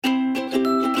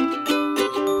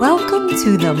Welcome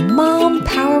to the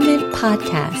Mompowerment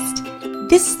Podcast.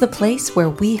 This is the place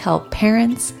where we help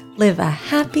parents live a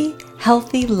happy,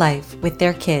 healthy life with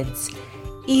their kids,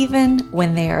 even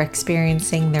when they are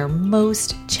experiencing their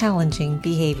most challenging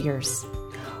behaviors.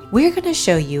 We're going to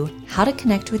show you how to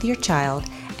connect with your child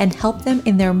and help them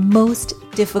in their most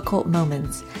difficult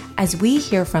moments as we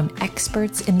hear from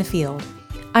experts in the field.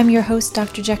 I'm your host,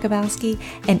 Dr. Jakubowski,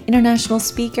 an international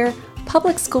speaker,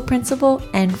 public school principal,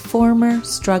 and former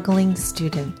struggling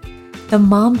student. The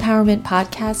Mompowerment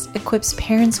Podcast equips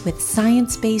parents with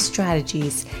science-based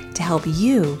strategies to help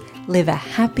you live a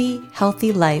happy,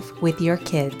 healthy life with your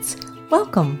kids.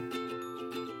 Welcome.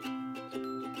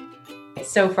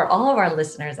 So for all of our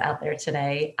listeners out there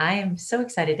today, I am so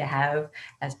excited to have,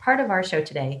 as part of our show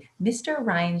today, Mr.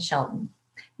 Ryan Shelton.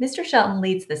 Mr. Shelton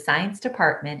leads the science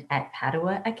department at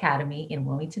Padua Academy in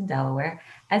Wilmington, Delaware,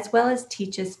 as well as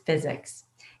teaches physics.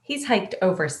 He's hiked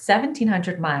over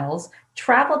 1,700 miles,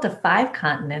 traveled to 5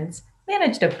 continents,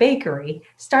 managed a bakery,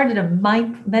 started a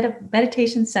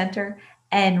meditation center,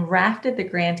 and rafted the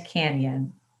Grand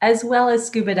Canyon, as well as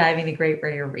scuba diving the Great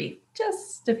Barrier Reef.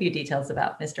 Just a few details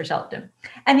about Mr. Shelton.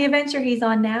 And the adventure he's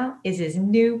on now is his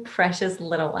new precious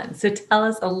little one. So tell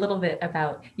us a little bit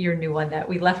about your new one that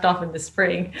we left off in the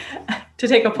spring to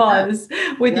take a pause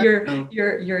with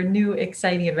your new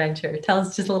exciting adventure. Tell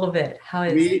us just a little bit. How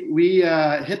is we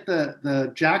hit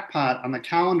the jackpot on the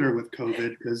calendar with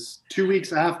COVID because 2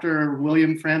 weeks after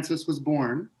William Francis was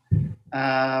born,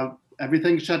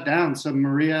 everything shut down. So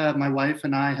Maria, my wife,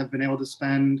 and I have been able to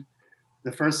spend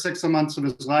the first 6 months of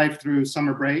his life through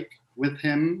summer break with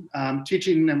him,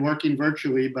 teaching and working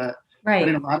virtually, but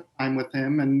spending a lot of time with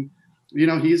him. And, you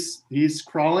know, he's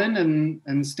crawling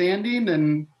and standing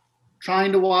and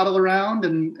trying to waddle around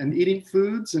and eating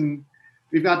foods. And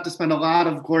we've got to spend a lot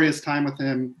of glorious time with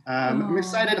him. I'm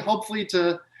excited, hopefully,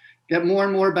 to get more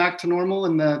and more back to normal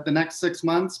in the next 6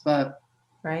 months. But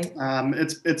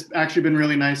it's actually been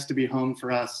really nice to be home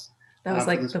for us. That was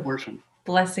like this the portion.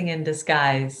 Blessing in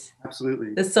disguise.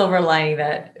 Absolutely. The silver lining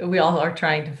that we all are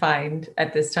trying to find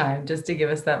at this time, just to give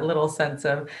us that little sense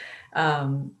of,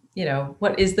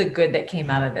 what is the good that came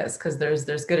out of this? Because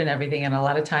there's good in everything. And a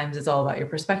lot of times it's all about your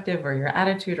perspective or your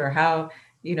attitude or how,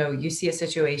 you see a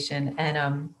situation.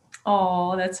 And,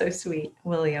 that's so sweet.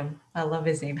 William, I love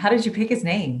his name. How did you pick his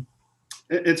name?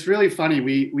 It's really funny.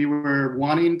 We were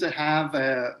wanting to have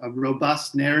a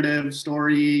robust narrative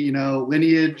story,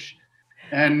 lineage.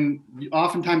 And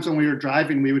oftentimes when we were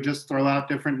driving, we would just throw out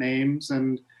different names.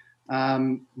 And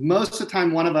most of the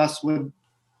time, one of us would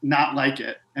not like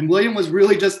it. And William was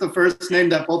really just the first name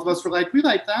that both of us were like, we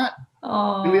like that.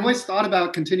 Aww. And we always thought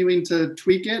about continuing to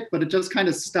tweak it, but it just kind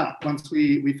of stuck once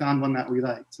we found one that we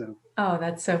liked. So. Oh,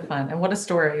 that's so fun. And what a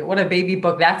story. What a baby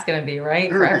book that's going to be, right?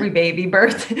 For every baby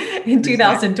birth in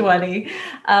 2020.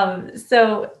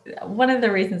 So one of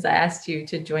the reasons I asked you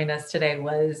to join us today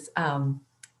was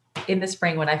in the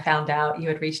spring, when I found out you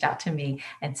had reached out to me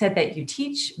and said that you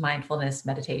teach mindfulness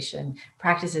meditation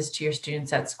practices to your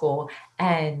students at school.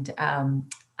 And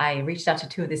I reached out to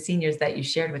 2 of the seniors that you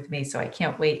shared with me. So I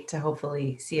can't wait to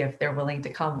hopefully see if they're willing to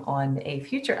come on a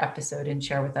future episode and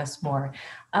share with us more.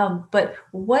 But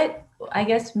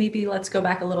maybe let's go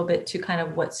back a little bit to kind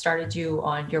of what started you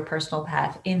on your personal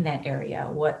path in that area.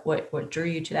 What drew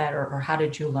you to that, or how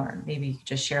did you learn? Maybe you could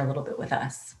just share a little bit with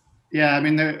us. Yeah, I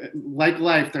mean, like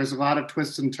life, there's a lot of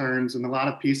twists and turns and a lot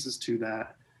of pieces to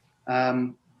that.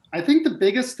 I think the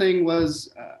biggest thing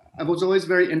was I was always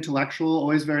very intellectual,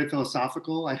 always very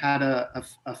philosophical. I had a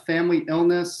family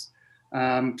illness,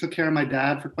 took care of my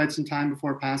dad for quite some time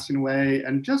before passing away,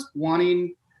 and just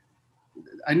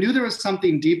I knew there was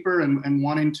something deeper and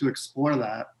wanting to explore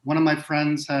that. One of my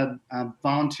friends had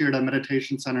volunteered at a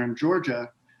meditation center in Georgia.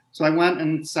 So I went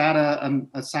and sat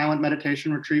a silent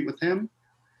meditation retreat with him.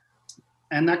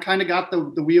 And that kind of got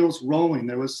the wheels rolling.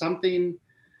 There was something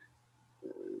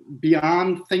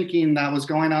beyond thinking that was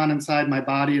going on inside my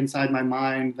body, inside my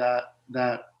mind,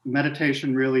 that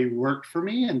meditation really worked for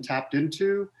me and tapped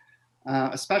into,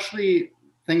 especially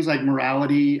things like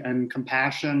morality and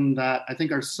compassion that I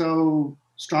think are so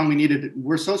strongly needed.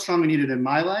 We're so strongly needed in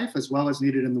my life as well as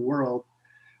needed in the world.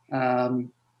 And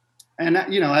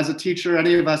as a teacher,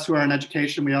 any of us who are in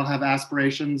education, we all have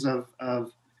aspirations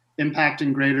of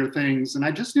impacting greater things. And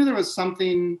I just knew there was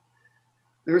something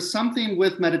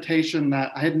with meditation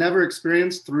that I had never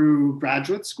experienced through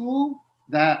graduate school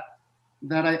that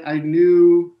I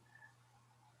knew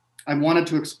I wanted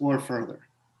to explore further.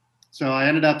 So I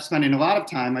ended up spending a lot of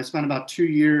time. I spent about 2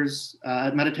 years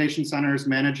at meditation centers,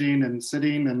 managing and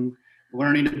sitting and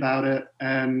learning about it.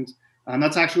 And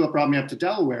that's actually what brought me up to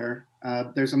Delaware.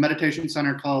 there's a meditation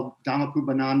center called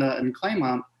Dhammapubananda in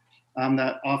Claymont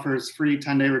that offers free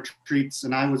 10-day retreats.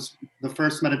 And I was the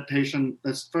first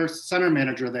center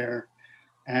manager there.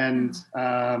 And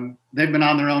they've been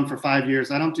on their own for 5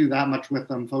 years. I don't do that much with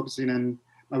them, focusing in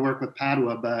my work with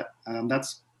Padua, but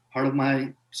that's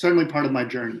certainly part of my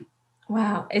journey.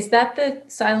 Wow. Is that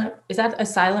a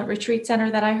silent retreat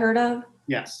center that I heard of?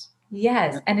 Yes.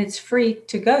 Yes. And it's free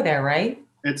to go there, right?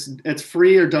 It's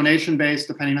free or donation based,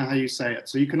 depending on how you say it.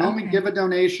 So you can only give a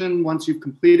donation once you've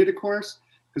completed a course,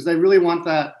 because they really want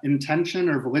that intention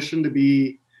or volition to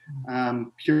be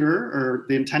pure, or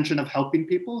the intention of helping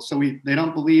people. So they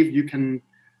don't believe you can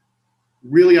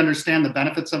really understand the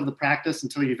benefits of the practice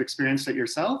until you've experienced it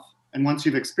yourself. And once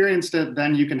you've experienced it,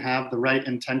 then you can have the right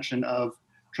intention of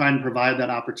trying to provide that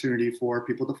opportunity for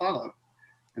people to follow.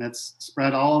 And it's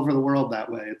spread all over the world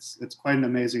that way. It's quite an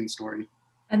amazing story.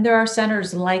 And there are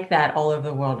centers like that all over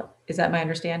the world. Is that my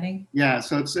understanding? Yeah,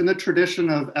 so it's in the tradition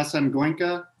of S.N.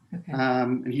 Goenka. Okay.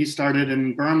 And he started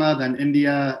in Burma, then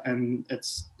India, and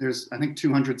there's I think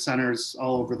 200 centers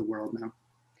all over the world now.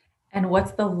 And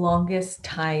what's the longest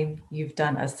time you've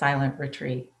done a silent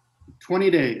retreat? 20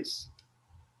 days.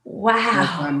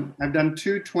 Wow. I've done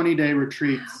 2 20-day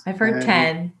retreats. I've heard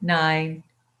 10, 9,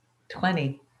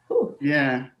 20. Ooh.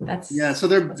 Yeah. So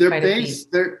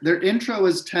their intro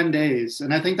is 10 days.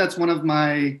 And I think that's one of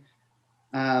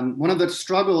the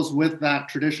struggles with that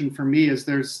tradition for me is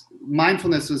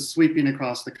mindfulness is sweeping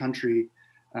across the country.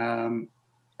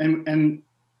 And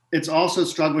it's also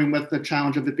struggling with the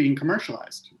challenge of it being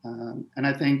commercialized. And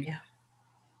I think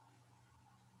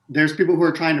there's people who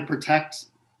are trying to protect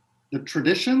the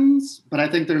traditions, but I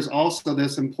think there's also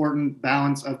this important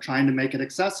balance of trying to make it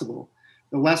accessible.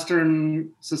 The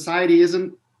Western society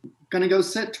isn't going to go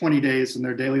sit 20 days in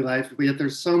their daily life, but yet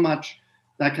there's so much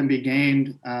that can be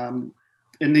gained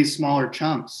in these smaller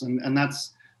chunks. And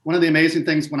that's one of the amazing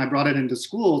things when I brought it into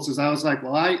schools is I was like,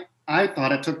 well, I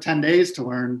thought it took 10 days to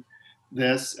learn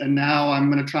this, and now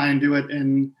I'm going to try and do it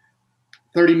in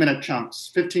 30-minute chunks,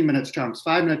 15-minute chunks,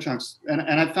 5-minute chunks. And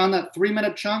I found that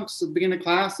 3-minute chunks at the beginning of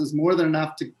class is more than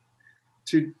enough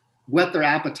to whet their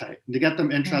appetite and to get them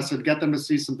interested, to get them to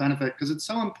see some benefit, because it's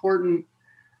so important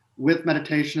with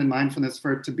meditation and mindfulness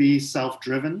for it to be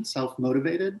self-driven,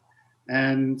 self-motivated.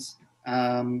 And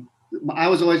I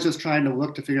was always just trying to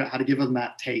look to figure out how to give them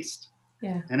that taste.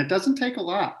 Yeah. And it doesn't take a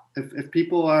lot. If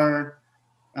people are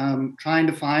trying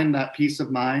to find that peace of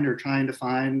mind or trying to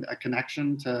find a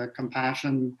connection to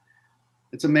compassion,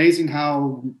 it's amazing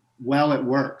how well it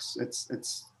works.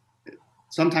 It's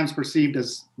sometimes perceived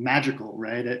as magical,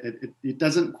 right? It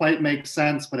doesn't quite make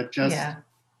sense, but it just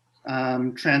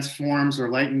transforms or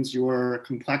lightens your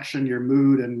complexion, your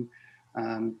mood.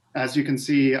 And as you can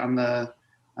see on the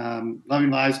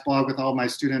Loving Lives blog with all my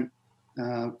students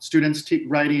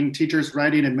writing, teachers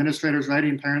writing, administrators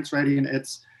writing, parents writing,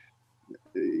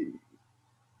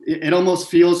 it almost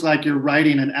feels like you're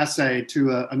writing an essay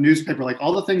to a newspaper, like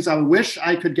all the things I wish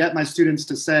I could get my students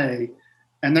to say,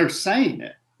 and they're saying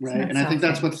it, right? And I think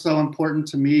that's what's so important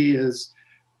to me is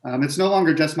it's no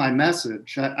longer just my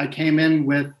message. I came in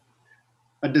with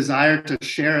a desire to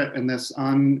share it in this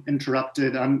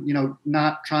uninterrupted,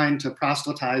 not trying to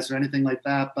proselytize or anything like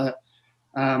that, but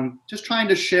just trying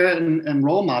to share it and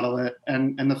role model it.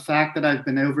 And the fact that I've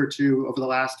been over the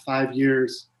last 5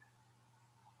 years,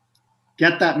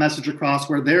 get that message across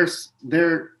where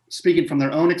they're speaking from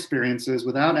their own experiences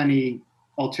without any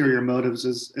ulterior motives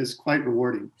is quite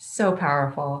rewarding. So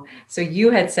powerful. So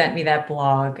you had sent me that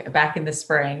blog back in the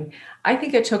spring. I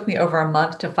think it took me over a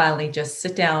month to finally just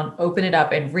sit down, open it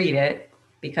up and read it,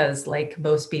 because like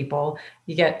most people,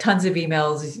 you get tons of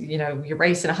emails, you're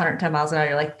racing 110 miles an hour.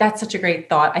 You're like, that's such a great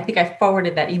thought. I think I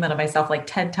forwarded that email to myself like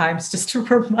 10 times just to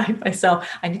remind myself,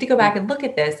 I need to go back and look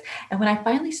at this. And when I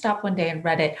finally stopped one day and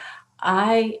read it,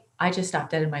 I just stopped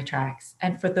dead in my tracks.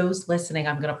 And for those listening,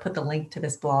 I'm going to put the link to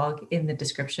this blog in the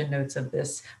description notes of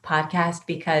this podcast,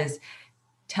 because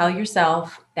tell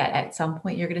yourself that at some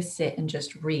point you're going to sit and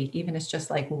just read, even if it's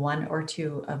just like 1 or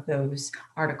 2 of those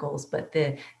articles, but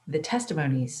the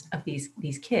testimonies of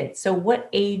these kids. So what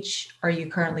age are you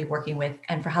currently working with,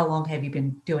 and for how long have you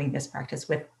been doing this practice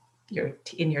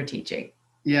in your teaching?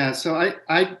 Yeah, so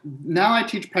I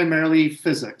teach primarily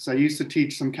physics. I used to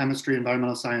teach some chemistry,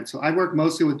 environmental science. So I work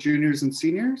mostly with juniors and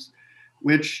seniors,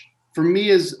 which for me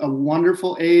is a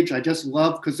wonderful age. I just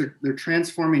love because they're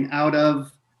transforming out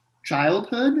of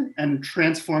childhood and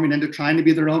transforming into trying to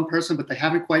be their own person, but they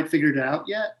haven't quite figured it out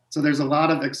yet. So there's a lot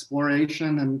of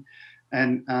exploration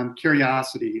and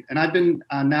curiosity. And I've been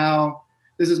now,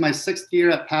 this is my 6th year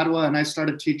at Padua, and I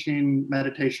started teaching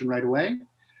meditation right away.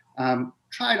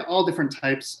 tried all different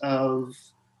types of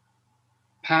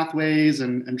pathways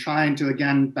and trying to,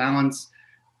 again, balance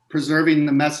preserving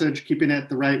the message, keeping it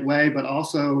the right way, but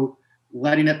also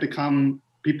letting it become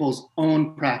people's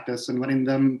own practice and letting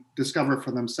them discover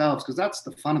for themselves. Because that's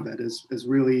the fun of it, is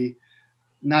really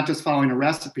not just following a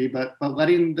recipe, but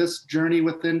letting this journey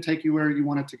within take you where you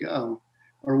want it to go,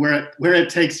 or where it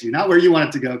takes you, not where you want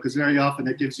it to go, because very often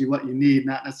it gives you what you need,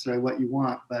 not necessarily what you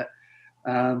want. But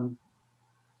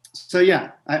so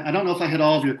yeah, I don't know if I hit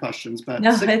all of your questions, but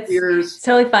No, 6 years. it's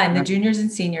totally fine. The juniors and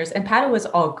seniors, and Padua was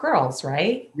all girls,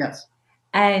 right? Yes.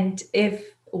 And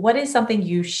what is something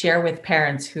you share with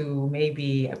parents who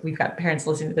maybe, we've got parents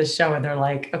listening to this show and they're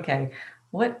like, okay,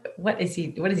 what is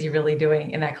he really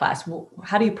doing in that class?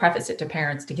 How do you preface it to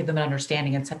parents to give them an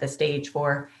understanding and set the stage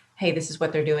for, hey, this is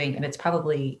what they're doing, and it's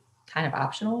probably kind of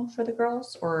optional for the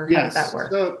girls, or how does that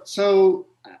work? So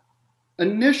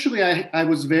initially I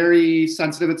was very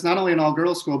sensitive. It's not only an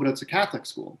all-girls school, but it's a Catholic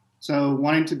school. So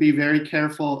wanting to be very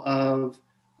careful of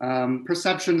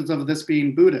perceptions of this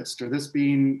being Buddhist or this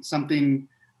being something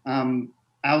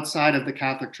outside of the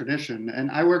Catholic tradition. And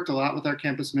I worked a lot with our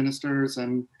campus ministers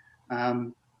and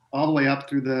all the way up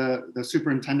through the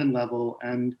superintendent level.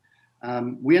 And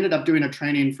we ended up doing a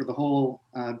training for the whole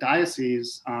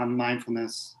diocese on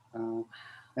mindfulness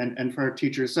and for our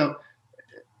teachers. So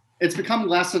it's become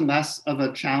less and less of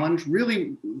a challenge.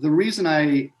 Really, the reason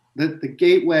the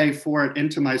gateway for it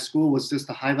into my school was just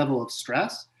a high level of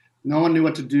stress. No one knew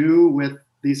what to do with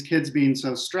these kids being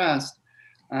so stressed.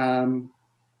 And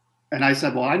I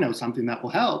said, well, I know something that will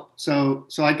help. So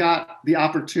I got the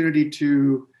opportunity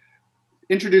to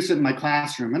introduce it in my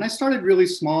classroom. And I started really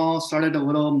small, started a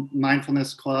little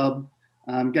mindfulness club,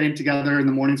 getting together in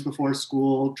the mornings before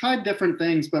school, tried different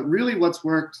things, but really what's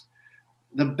worked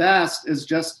the best is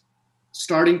just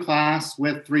starting class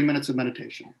with 3 minutes of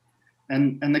meditation.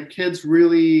 And the kids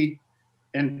really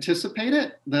anticipate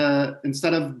it.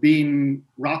 Instead of being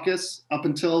raucous up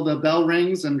until the bell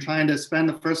rings and trying to spend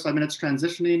the first 5 minutes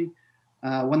transitioning,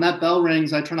 when that bell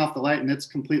rings, I turn off the light and it's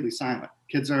completely silent.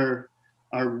 Kids are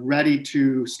ready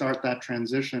to start that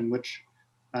transition, which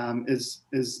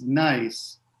is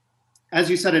nice. As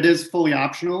you said, it is fully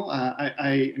optional.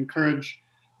 I encourage,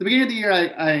 at the beginning of the year,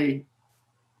 I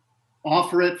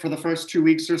offer it for the first 2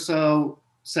 weeks or so,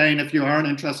 saying if you aren't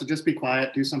interested, just be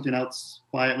quiet, do something else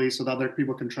quietly so that other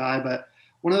people can try. But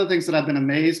one of the things that I've been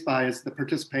amazed by is the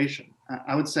participation.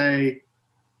 I would say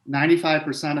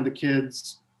 95% of the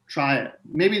kids try it.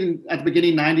 Maybe at the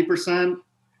beginning, 90%,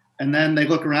 and then they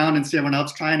look around and see everyone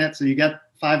else trying it, so you get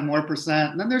 5% more.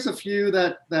 And then there's a few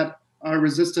that are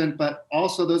resistant, but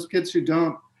also those kids who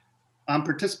don't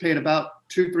participate about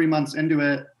 2-3 months into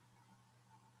it,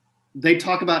 they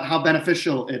talk about how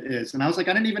beneficial it is. And I was like,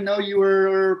 I didn't even know you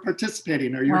were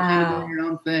participating, or you were kind of doing your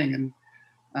own thing.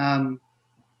 And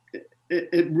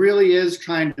it really is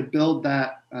trying to build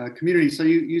that community. So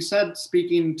you said,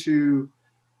 speaking to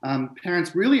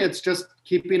parents, really it's just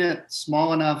keeping it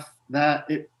small enough that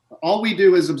all we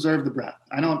do is observe the breath.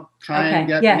 I don't try and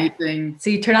get anything. So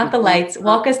you turn off the lights.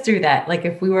 Walk us through that. Like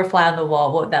if we were a fly on the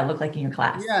wall, what would that look like in your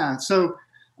class? Yeah. So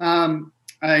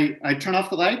I turn off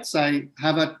the lights. I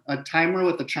have a timer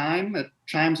with a chime. It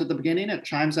chimes at the beginning. It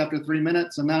chimes after 3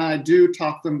 minutes. And then I do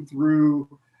talk them through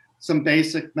some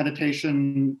basic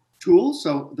meditation tools.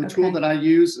 So the tool that I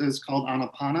use is called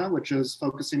Anapana, which is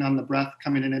focusing on the breath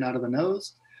coming in and out of the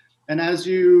nose. And as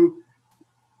you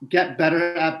get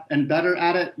better at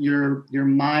it, your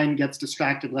mind gets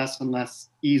distracted less and less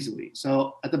easily.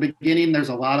 So at the beginning, there's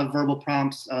a lot of verbal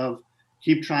prompts of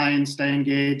keep trying, stay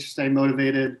engaged, stay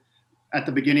motivated. At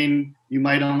the beginning, you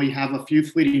might only have a few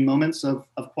fleeting moments of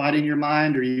quieting your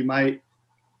mind, or you might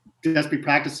just be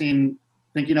practicing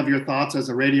thinking of your thoughts as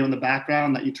a radio in the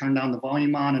background that you turn down the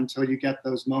volume on until you get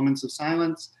those moments of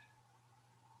silence.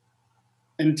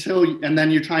 And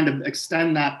then you're trying to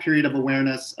extend that period of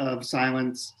awareness of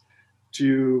silence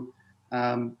to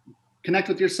connect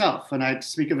with yourself. And I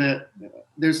speak of it,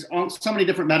 there's so many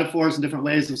different metaphors and different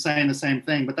ways of saying the same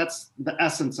thing, but that's the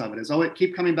essence of it, is always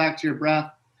keep coming back to your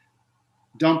breath.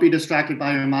 Don't be distracted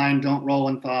by your mind. Don't roll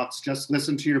in thoughts. Just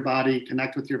listen to your body,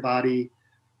 connect with your body,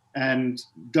 and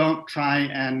don't try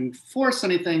and force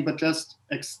anything, but just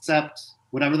accept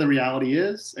whatever the reality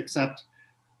is, accept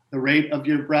the rate of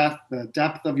your breath, the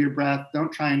depth of your breath.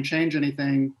 Don't try and change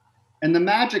anything. And the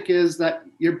magic is that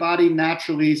your body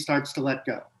naturally starts to let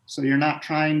go. So you're not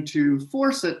trying to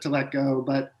force it to let go,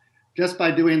 but just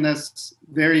by doing this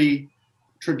very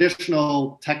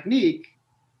traditional technique,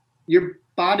 your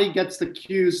body gets the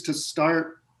cues to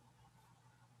start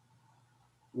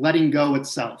letting go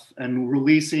itself and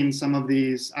releasing some of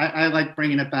these. I like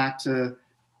bringing it back to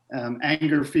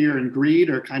Anger, fear, and greed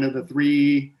are kind of the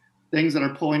three things that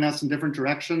are pulling us in different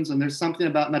directions. And there's something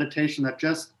about meditation that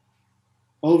just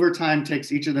over time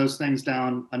takes each of those things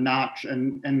down a notch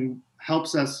and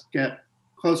helps us get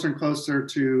closer and closer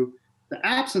to the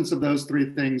absence of those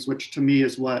three things, which to me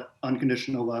is what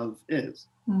unconditional love is.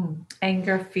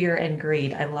 Anger, fear, and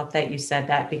greed. I love that you said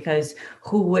that, because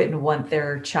who wouldn't want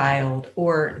their child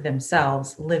or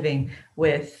themselves living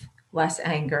with less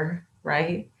anger,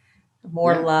 right?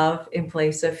 More Yeah, love in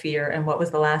place of fear. And what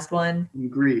was the last one? and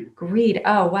greed. Greed.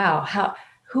 Oh, wow.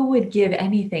 Who would give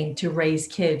anything to raise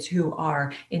kids who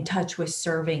are in touch with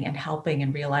serving and helping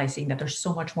and realizing that there's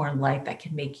so much more in life that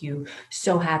can make you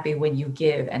so happy when you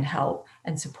give and help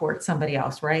and support somebody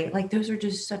else, right? Like those are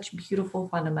just such beautiful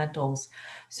fundamentals.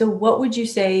 So what would you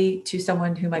say to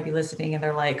someone who might be listening and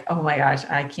they're like, oh my gosh,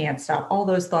 I can't stop all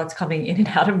those thoughts coming in and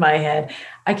out of my head.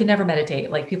 I can never meditate.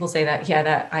 Like people say that, yeah,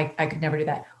 that I could never do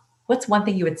that. What's one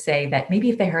thing you would say that maybe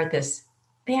if they heard this,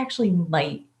 they actually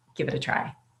might give it a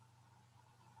try?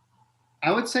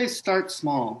 I would say start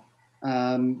small.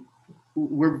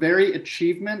 We're very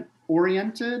achievement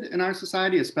oriented in our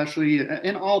society, especially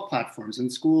in all platforms, in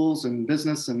schools and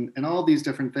business and all these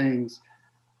different things.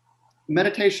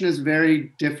 Meditation is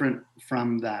very different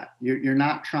from that. You're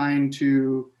not trying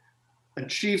to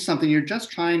achieve something, you're just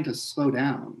trying to slow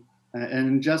down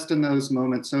and just in those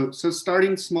moments. So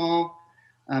starting small,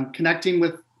 connecting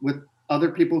with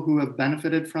other people who have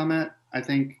benefited from it. I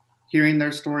think hearing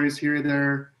their stories, hearing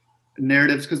their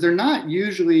narratives, because they're not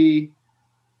usually,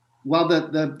 while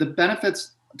the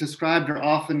benefits described are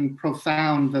often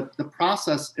profound, the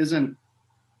process isn't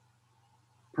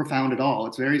profound at all.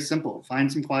 It's very simple. Find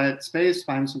some quiet space,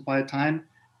 find some quiet time,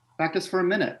 practice for a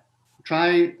minute.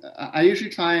 I usually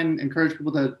try and encourage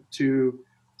people to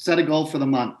set a goal for the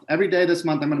month. Every day this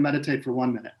month, I'm going to meditate for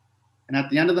 1 minute. And at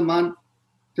the end of the month,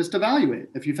 just evaluate.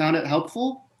 If you found it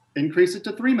helpful, increase it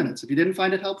to 3 minutes. If you didn't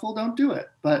find it helpful, don't do it.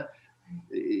 But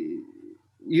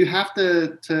you have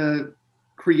to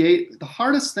create. The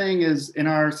hardest thing is in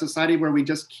our society where we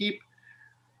just keep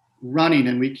running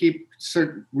and we keep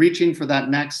reaching for that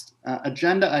next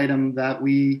agenda item, that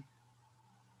we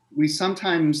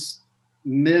sometimes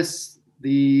miss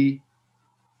the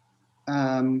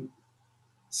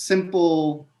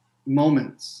simple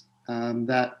moments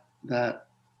that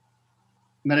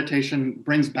meditation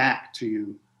brings back to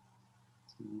you.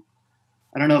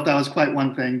 I don't know if that was quite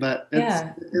one thing, but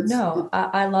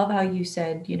I love how you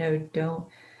said,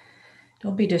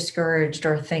 don't be discouraged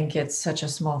or think it's such a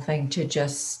small thing to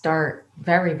just start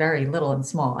very, very little and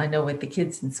small. I know with the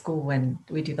kids in school, when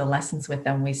we do the lessons with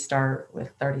them, we start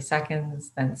with 30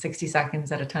 seconds, then 60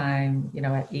 seconds at a time,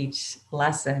 at each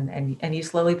lesson. And you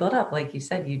slowly build up. Like you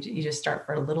said, you just start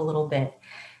for a little bit.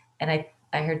 And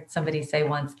I heard somebody say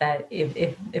once that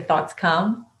if thoughts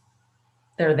come,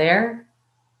 they're there,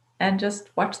 and just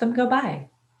watch them go by.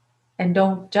 And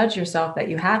don't judge yourself that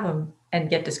you have them and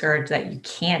get discouraged that you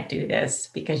can't do this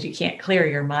because you can't clear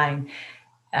your mind.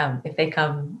 If they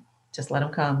come, just let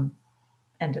them come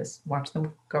and just watch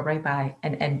them go right by,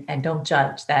 and don't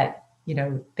judge that,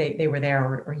 they were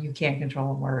there, or you can't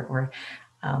control them, or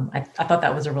I thought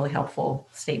that was a really helpful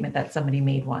statement that somebody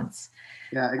made once.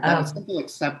 Yeah, that simple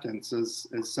acceptance is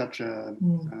such a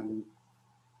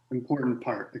important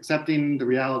part. Accepting the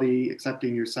reality,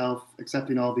 accepting yourself,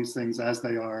 accepting all these things as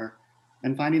they are,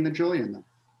 and finding the joy in them.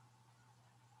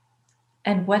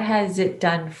 And what has it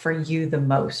done for you the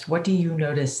most? What do you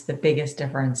notice the biggest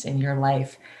difference in your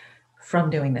life from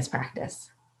doing this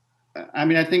practice? I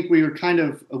mean, I think we were kind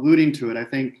of alluding to it. I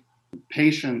think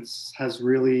patience has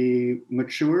really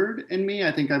matured in me.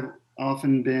 I think I've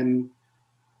often been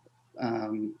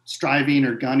striving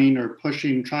or gunning or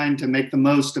pushing, trying to make the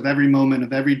most of every moment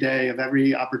of every day, of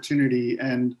every opportunity.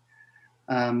 And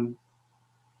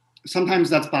sometimes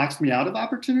that's boxed me out of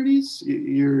opportunities.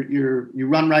 You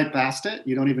run right past it.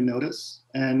 You don't even notice.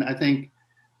 And I think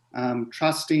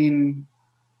trusting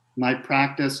my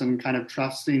practice and kind of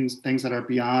trusting things that are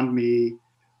beyond me,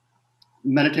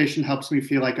 meditation helps me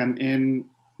feel like I'm in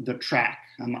the track.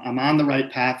 I'm on the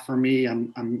right path for me.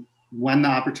 I'm when the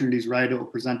opportunity is right, it will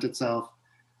present itself.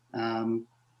 And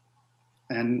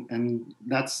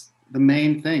that's the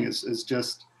main thing is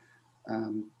just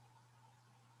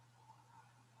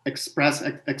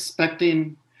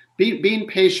expecting, being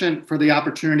patient for the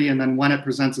opportunity, and then when it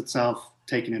presents itself,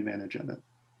 taking advantage of it.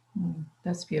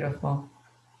 That's beautiful.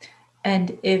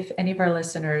 And if any of our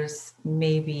listeners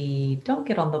maybe don't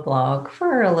get on the blog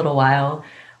for a little while,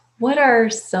 what are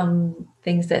some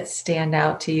things that stand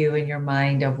out to you in your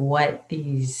mind of what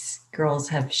these girls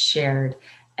have shared,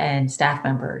 and staff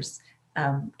members,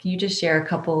 Can you just share a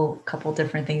couple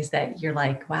different things that you're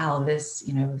like, wow, this,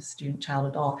 student, child,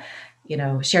 adult,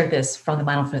 shared this from the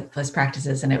mindfulness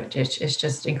practices, and it's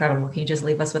just incredible. Can you just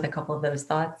leave us with a couple of those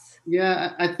thoughts?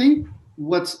 Yeah, I think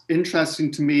what's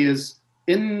interesting to me is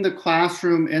in the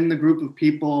classroom, in the group of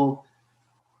people,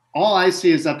 all I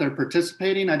see is that they're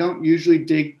participating. I don't usually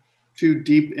dig too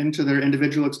deep into their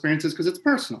individual experiences because it's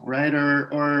personal, right?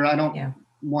 Or I don't Yeah.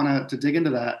 want to dig into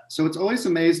that. So it's always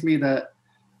amazed me that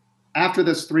after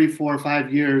this 3, 4,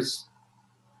 5 years,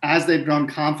 as they've grown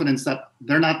confidence that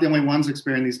they're not the only ones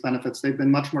experiencing these benefits, they've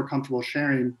been much more comfortable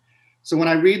sharing. So when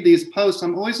I read these posts,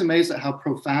 I'm always amazed at how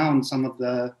profound some of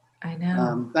the I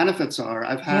know. benefits are.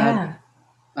 I've had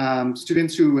Yeah.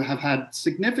 students who have had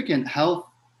significant health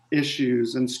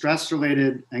issues and stress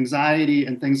related anxiety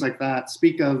and things like that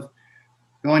speak of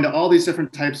going to all these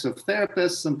different types of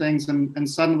therapists and things, and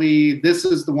suddenly this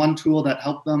is the one tool that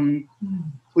helped them Mm.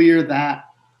 clear that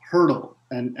hurdle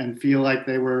and feel like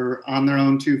they were on their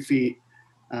own 2 feet.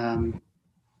 Um,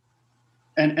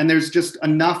 and there's just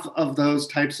enough of those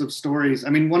types of stories. I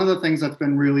mean, one of the things that's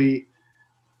been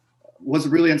was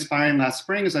really inspiring last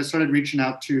spring is I started reaching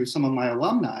out to some of my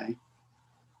alumni.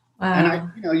 And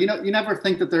Wow. you never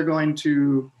think that they're going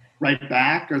to write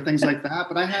back or things like that.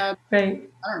 But Right.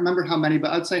 I don't remember how many,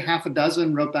 but I'd say half a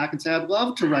dozen wrote back and say, I'd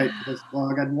love to write this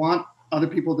blog. I'd want other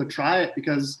people to try it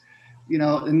because,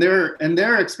 in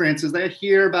their experiences, they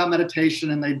hear about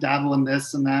meditation and they dabble in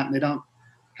this and that, and they don't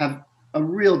have a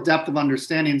real depth of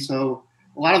understanding. So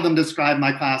a lot of them describe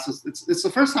my classes. It's the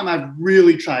first time I've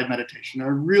really tried meditation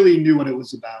or really knew what it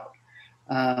was about.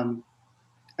 Um,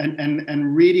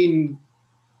 and reading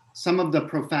some of the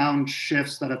profound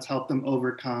shifts that it's helped them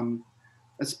overcome,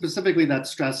 specifically that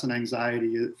stress and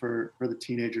anxiety for the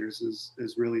teenagers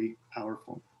is really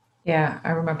powerful. Yeah, I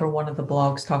remember one of the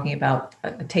blogs talking about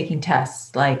taking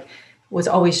tests, like was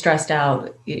always stressed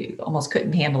out, almost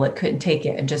couldn't handle it, couldn't take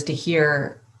it. And just to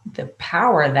hear the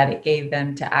power that it gave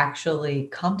them to actually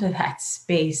come to that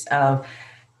space of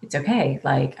it's okay.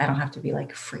 Like I don't have to be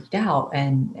like freaked out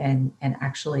and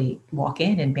actually walk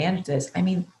in and manage this. I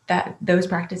mean, that those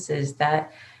practices,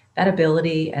 that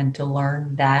ability and to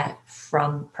learn that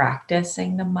from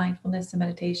practicing the mindfulness and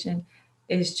meditation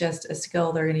is just a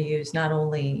skill they're going to use not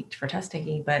only for test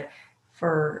taking, but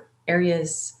for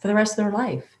areas for the rest of their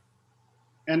life.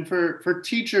 And for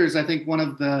teachers, I think one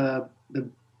of the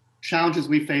challenges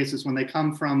we face is when they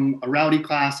come from a rowdy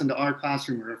class into our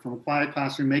classroom or from a quiet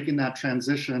classroom, making that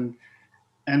transition.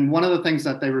 And one of the things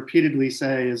that they repeatedly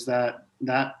say is that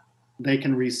they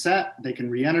can reset, they can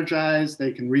re-energize,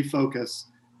 they can refocus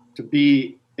to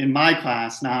be in my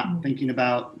class, not Mm. thinking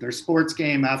about their sports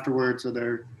game afterwards or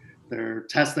their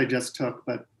test they just took,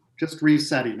 but just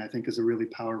resetting, I think, is a really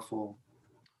powerful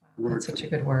That's word for such a me.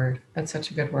 good word. That's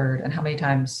such a good word. And how many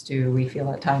times do we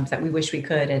feel at times that we wish we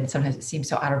could, and sometimes it seems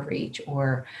so out of reach,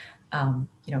 or, um,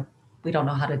 you know, we don't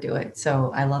know how to do it.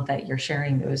 So I love that you're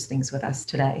sharing those things with us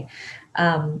today.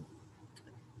 Um,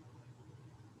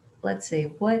 let's see,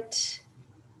 what,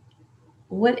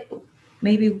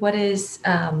 maybe what is,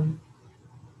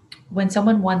 when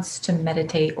someone wants to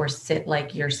meditate or sit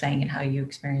like you're saying and how you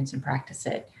experience and practice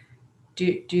it,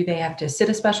 do they have to sit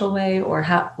a special way, or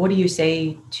how what do you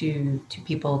say to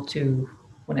people to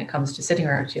when it comes to sitting,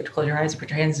 or do you have to close your eyes or put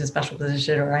your hands in a special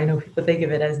position, or I know people think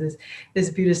of it as this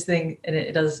Buddhist thing, and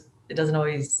it doesn't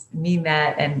always mean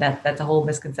that, and that's a whole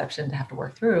misconception to have to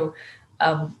work through.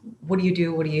 What do you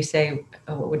do? What do you say?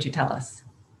 What would you tell us?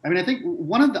 I mean, I think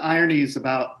one of the ironies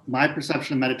about my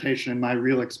perception of meditation and my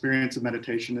real experience of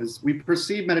meditation is we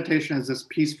perceive meditation as this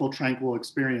peaceful, tranquil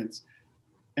experience.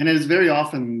 And it is very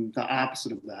often the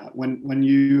opposite of that. When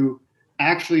you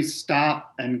actually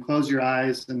stop and close your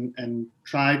eyes and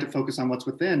try to focus on what's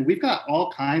within, we've got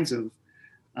all kinds of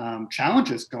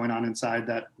challenges going on inside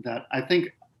that I think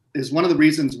is one of the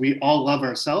reasons we all love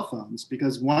our cell phones,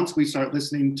 because once we start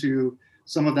listening to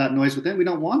some of that noise within, we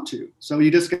don't want to. So you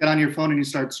just get on your phone and you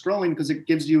start scrolling because it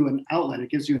gives you an outlet, it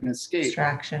gives you an escape.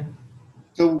 Distraction.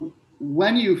 So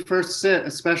when you first sit,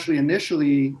 especially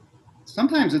initially,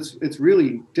 sometimes it's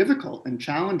really difficult and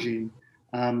challenging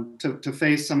to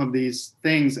face some of these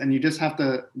things, and you just have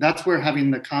to. That's where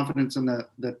having the confidence and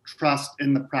the trust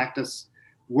in the practice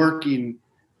working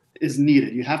is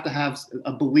needed. You have to have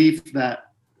a belief that,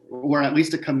 or at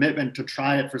least a commitment to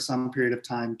try it for some period of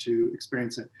time to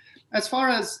experience it. As far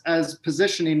as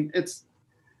positioning, it's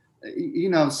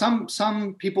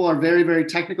some people are very, very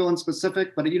technical and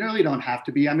specific, but you really don't have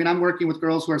to be. I mean, I'm working with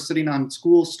girls who are sitting on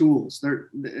school stools.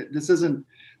 This isn't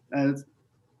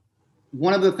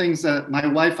one of the things that my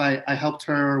wife, I helped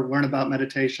her learn about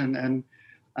meditation, and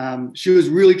She was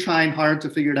really trying hard to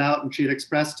figure it out, and she had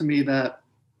expressed to me that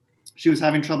she was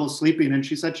having trouble sleeping, and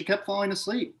she said she kept falling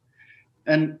asleep.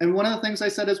 And one of the things I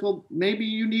said is, well, maybe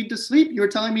you need to sleep. You were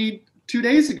telling me 2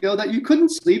 days ago that you couldn't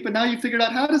sleep, and now you figured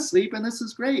out how to sleep, and this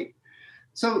is great.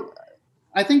 So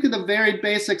I think in the very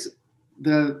basics,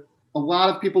 a lot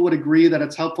of people would agree that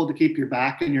it's helpful to keep your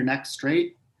back and your neck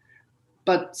straight.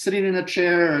 But sitting in a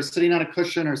chair or sitting on a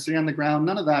cushion or sitting on the ground,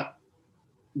 none of that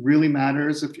really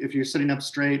matters if you're sitting up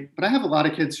straight. But I have a lot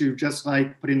of kids who just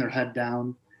like putting their head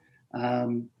down.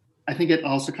 I think it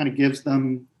also kind of gives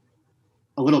them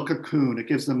a little cocoon. It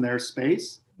gives them their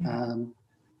space.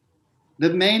 The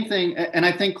main thing, and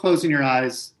I think closing your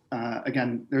eyes,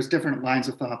 again, there's different lines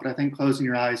of thought, but I think closing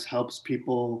your eyes helps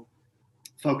people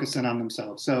focus in on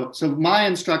themselves. So my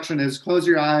instruction is close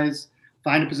your eyes,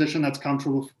 find a position that's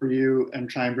comfortable for you, and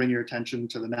try and bring your attention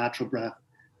to the natural breath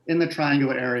in the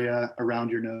triangle area around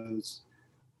your nose.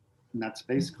 And that's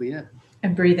basically it.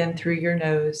 And breathe in through your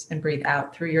nose and breathe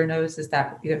out through your nose. Is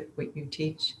that what you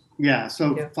teach? Yeah.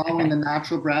 So following the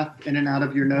natural breath in and out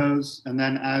of your nose. And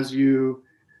then as you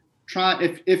try,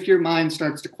 if your mind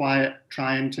starts to quiet,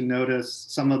 trying to notice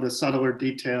some of the subtler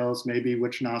details, maybe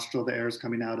which nostril the air is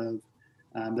coming out of,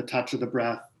 the touch of the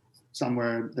breath,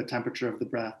 somewhere the temperature of the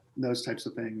breath, those types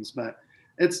of things. But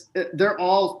they're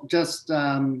all just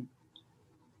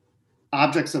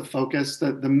objects of focus.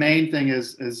 The main thing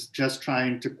is just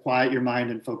trying to quiet your mind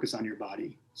and focus on your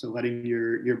body. So letting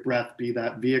your breath be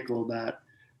that vehicle that,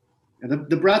 and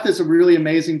the breath is a really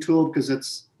amazing tool because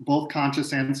it's both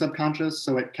conscious and subconscious.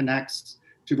 So it connects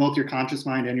to both your conscious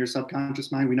mind and your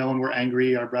subconscious mind. We know when we're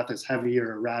angry, our breath is heavy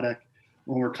or erratic.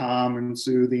 When we're calm and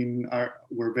soothing,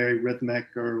 we're very rhythmic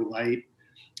or light.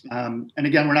 And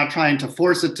again, we're not trying to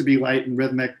force it to be light and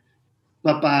rhythmic,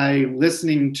 but by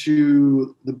listening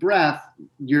to the breath,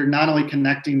 you're not only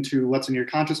connecting to what's in your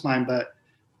conscious mind, but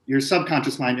your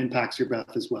subconscious mind impacts your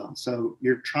breath as well. So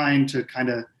you're trying to kind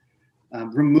of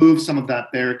remove some of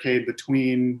that barricade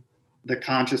between the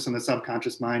conscious and the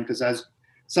subconscious mind, because as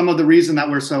some of the reason that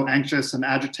we're so anxious and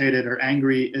agitated or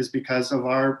angry is because of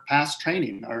our past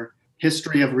training, our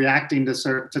history of reacting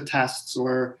to tests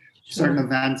or certain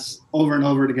events over and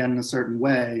over again in a certain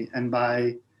way. And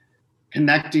by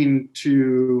connecting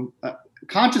to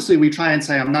consciously, we try and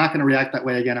say, I'm not going to react that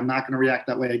way again. I'm not going to react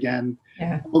that way again,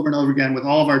 over and over again with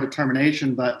all of our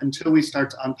determination. But until we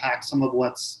start to unpack some of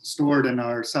what's stored in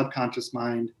our subconscious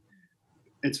mind,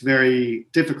 it's very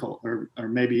difficult or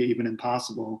maybe even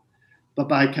impossible. But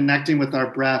by connecting with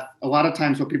our breath, a lot of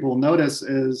times what people will notice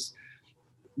is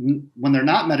when they're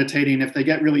not meditating, if they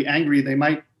get really angry, they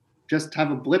might just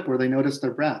have a blip where they notice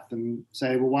their breath and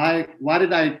say, well, why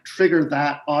did I trigger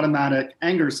that automatic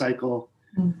anger cycle?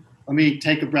 Let me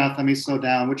take a breath, let me slow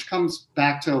down, which comes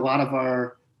back to a lot of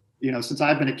our, since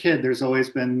I've been a kid, there's always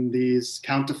been these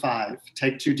count to 5,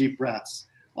 take 2 deep breaths,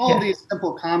 all of these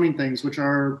simple calming things, which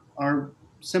are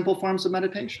simple forms of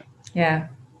meditation. Yeah,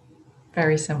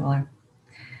 very similar.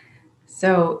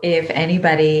 So if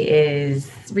anybody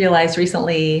is realized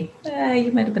recently,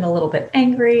 you might have been a little bit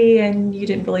angry and you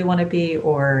didn't really want to be,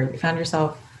 or you found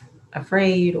yourself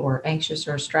afraid or anxious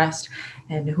or stressed,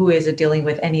 and who is dealing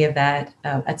with any of that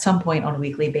at some point on a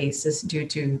weekly basis due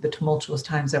to the tumultuous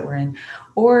times that we're in,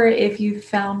 or if you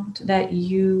found that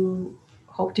you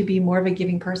hope to be more of a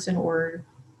giving person or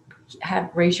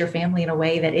raise your family in a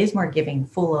way that is more giving,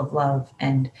 full of love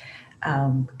and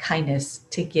kindness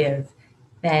to give,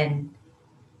 then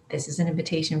this is an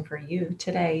invitation for you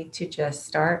today to just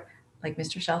start, like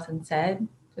Mr. Shelton said,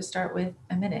 to start with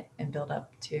a minute and build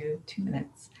up to 2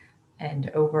 minutes. And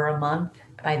over a month,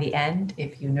 by the end,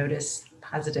 if you notice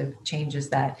positive changes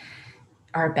that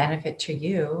are a benefit to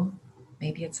you,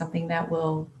 maybe it's something that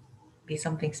will be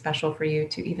something special for you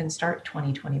to even start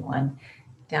 2021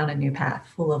 down a new path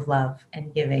full of love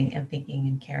and giving and thinking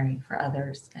and caring for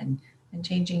others and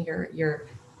changing your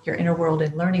inner world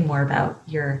and learning more about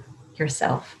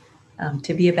yourself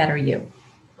to be a better you.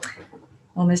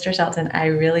 Well, Mr. Shelton, I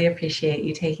really appreciate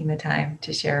you taking the time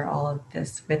to share all of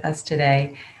this with us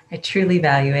today. I truly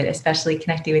value it, especially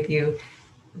connecting with you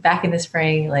back in the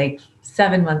spring, like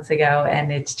 7 months ago.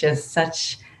 And it's just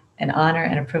such an honor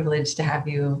and a privilege to have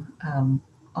you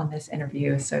on this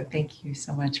interview. So thank you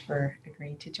so much for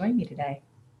agreeing to join me today.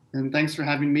 And thanks for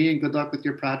having me, and good luck with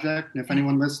your project. And if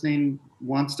anyone listening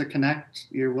wants to connect,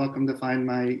 you're welcome to find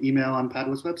my email on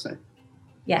Padua's website.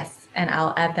 Yes, and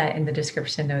I'll add that in the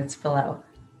description notes below.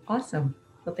 Awesome.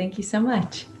 Well, thank you so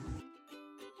much.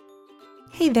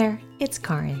 Hey there, it's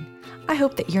Karin. I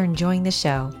hope that you're enjoying the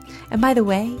show. And by the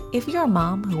way, if you're a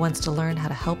mom who wants to learn how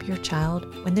to help your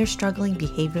child when they're struggling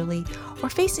behaviorally or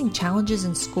facing challenges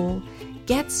in school,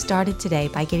 Get started today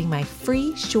by getting my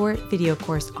free short video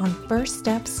course on first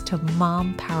steps to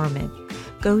Mompowerment.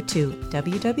 Go to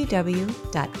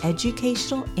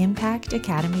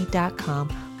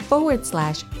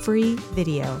www.educationalimpactacademy.com/free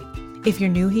video. If you're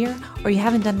new here or you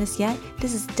haven't done this yet,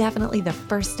 this is definitely the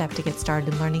first step to get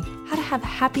started in learning how to have a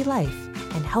happy life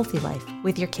and healthy life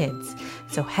with your kids.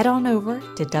 So head on over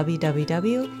to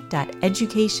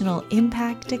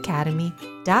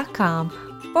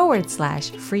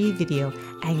www.educationalimpactacademy.com/free video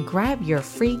and grab your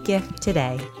free gift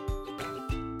today.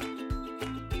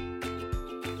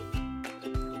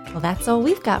 Well, that's all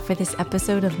we've got for this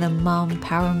episode of the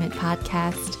Mompowerment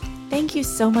Podcast. Thank you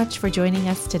so much for joining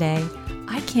us today.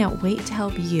 I can't wait to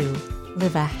help you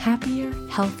live a happier,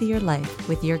 healthier life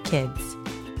with your kids.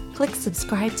 Click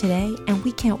subscribe today, and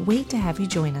we can't wait to have you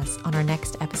join us on our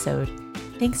next episode.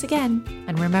 Thanks again,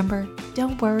 and remember,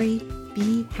 don't worry,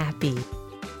 be happy.